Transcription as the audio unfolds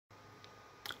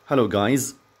Hello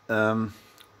guys,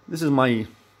 this is my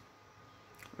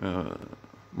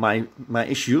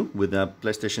issue with the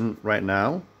PlayStation right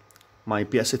now, my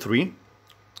PS3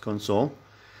 console,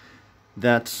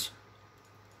 that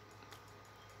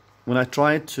when I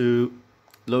try to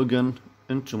log in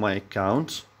into my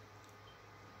account,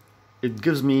 it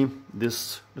gives me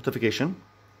this notification,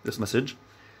 this message: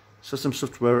 system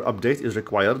software update is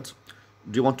required.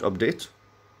 Do you want to update?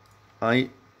 I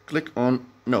click on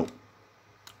no,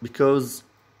 because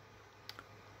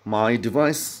my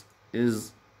device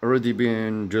is already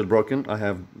been jailbroken. I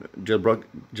have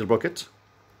jailbroke it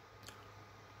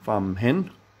from hen,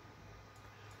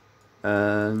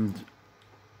 and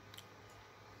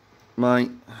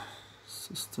my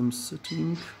system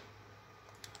setting,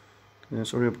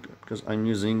 sorry, because I'm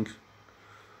using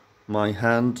my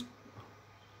hand,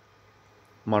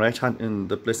 my right hand in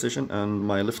the PlayStation and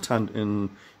my left hand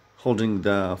in holding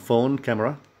the phone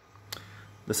camera.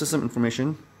 The system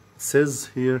information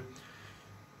says here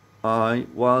I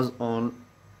was on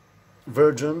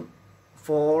version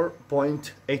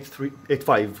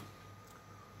 4.85,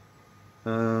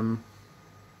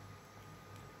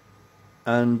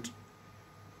 and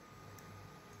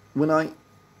when I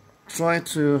try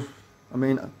to,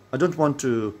 I don't want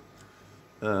to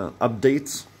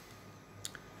update,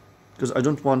 because I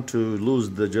don't want to lose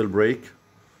the jailbreak,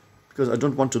 because I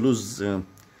don't want to lose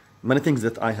many things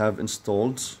that I have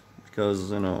installed,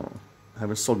 because I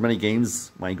have installed many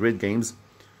games, my great games,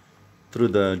 through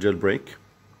the jailbreak.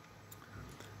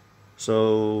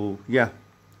 So yeah,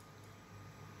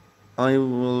 I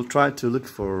will try to look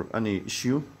for any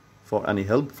issue, for any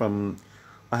help from,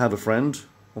 I have a friend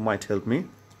who might help me,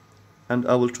 and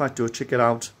I will try to check it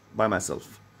out by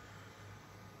myself,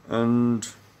 and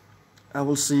I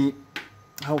will see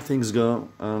how things go,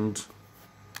 and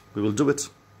we will do it.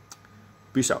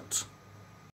 Peace out.